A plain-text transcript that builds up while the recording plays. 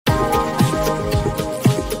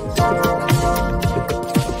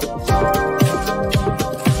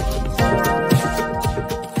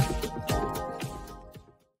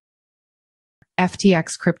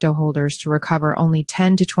FTX crypto holders to recover only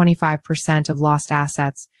 10 to 25% of lost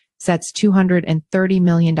assets, sets $230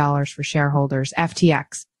 million for shareholders.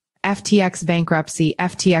 FTX Bankruptcy,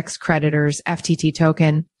 FTX Creditors, FTT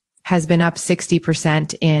token has been up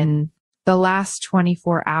 60% in the last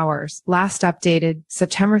 24 hours. Last updated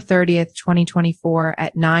September 30th, 2024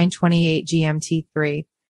 at 9:28 GMT3.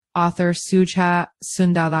 Author Sujha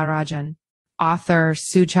Sundararajan. Author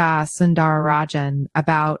Sujha Sundararajan.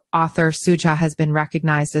 About author Sujha has been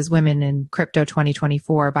recognized as Women in Crypto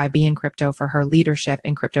 2024 by BeInCrypto for her leadership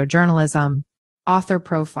in crypto journalism. Author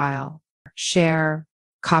profile. Share.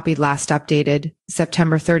 Copied last updated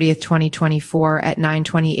September 30th, 2024 at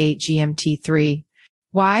 9:28 GMT3.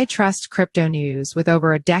 Why trust Crypto News? With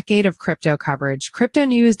over a decade of crypto coverage, Crypto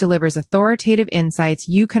News delivers authoritative insights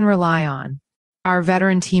you can rely on. Our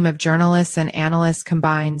veteran team of journalists and analysts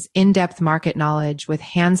combines in-depth market knowledge with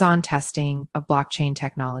hands-on testing of blockchain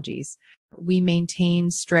technologies. We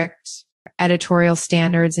maintain strict editorial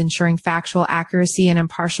standards, ensuring factual accuracy and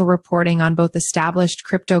impartial reporting on both established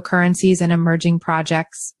cryptocurrencies and emerging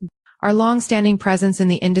projects. Our long-standing presence in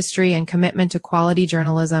the industry and commitment to quality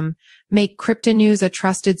journalism make Crypto News a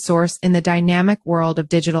trusted source in the dynamic world of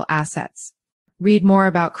digital assets. Read more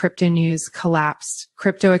about Crypto News collapsed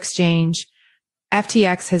crypto exchange.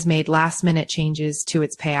 FTX has made last-minute changes to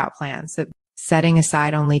its payout plans, setting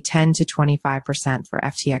aside only 10 to 25% for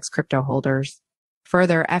FTX crypto holders.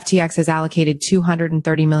 Further, FTX has allocated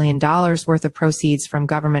 $230 million worth of proceeds from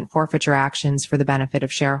government forfeiture actions for the benefit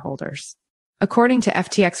of shareholders. According to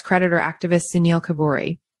FTX creditor activist Sunil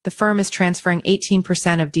Kavuri, the firm is transferring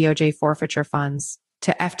 18% of DOJ forfeiture funds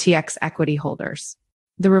to FTX equity holders.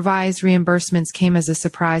 The revised reimbursements came as a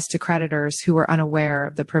surprise to creditors who were unaware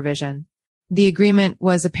of the provision. The agreement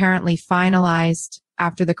was apparently finalized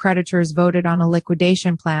after the creditors voted on a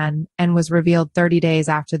liquidation plan and was revealed 30 days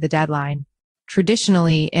after the deadline.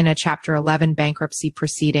 Traditionally, in a Chapter 11 bankruptcy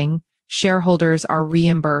proceeding, shareholders are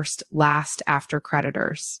reimbursed last after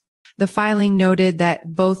creditors. The filing noted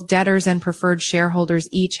that both debtors and preferred shareholders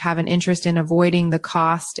each have an interest in avoiding the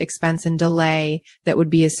cost, expense, and delay that would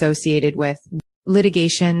be associated with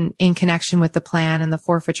litigation in connection with the plan and the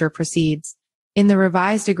forfeiture proceeds. In the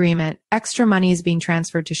revised agreement, extra money is being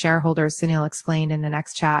transferred to shareholders, Sunil explained in the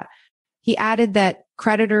next chat. He added that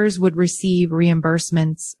creditors would receive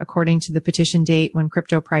reimbursements according to the petition date when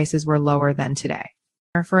crypto prices were lower than today.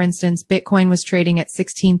 For instance, Bitcoin was trading at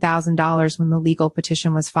 $16,000 when the legal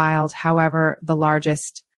petition was filed. However, the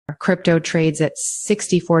largest crypto trades at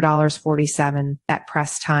 $64.47 at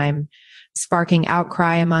press time, sparking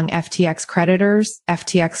outcry among FTX creditors.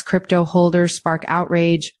 FTX crypto holders spark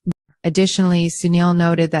outrage. Additionally, Sunil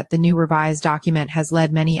noted that the new revised document has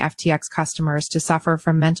led many FTX customers to suffer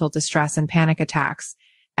from mental distress and panic attacks,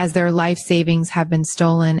 as their life savings have been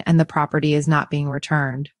stolen and the property is not being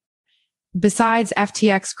returned. Besides,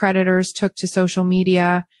 FTX creditors took to social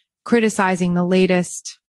media, criticizing the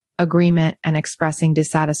latest agreement and expressing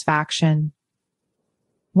dissatisfaction.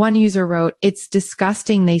 One user wrote, "It's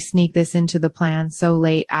disgusting they sneak this into the plan so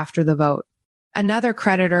late after the vote." Another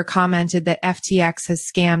creditor commented that FTX has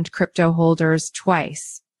scammed crypto holders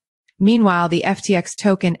twice. Meanwhile, the FTX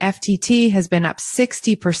token FTT has been up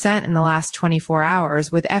 60% in the last 24 hours,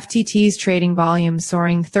 with FTT's trading volume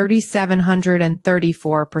soaring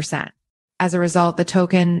 3,734%. As a result, the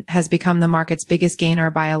token has become the market's biggest gainer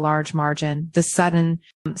by a large margin. The sudden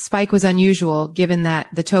spike was unusual, given that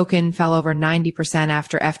the token fell over 90%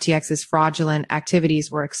 after FTX's fraudulent activities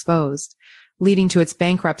were exposed, leading to its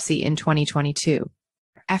bankruptcy in 2022.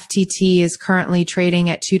 FTT is currently trading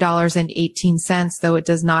at $2.18, though it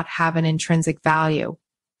does not have an intrinsic value.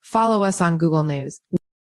 Follow us on Google News.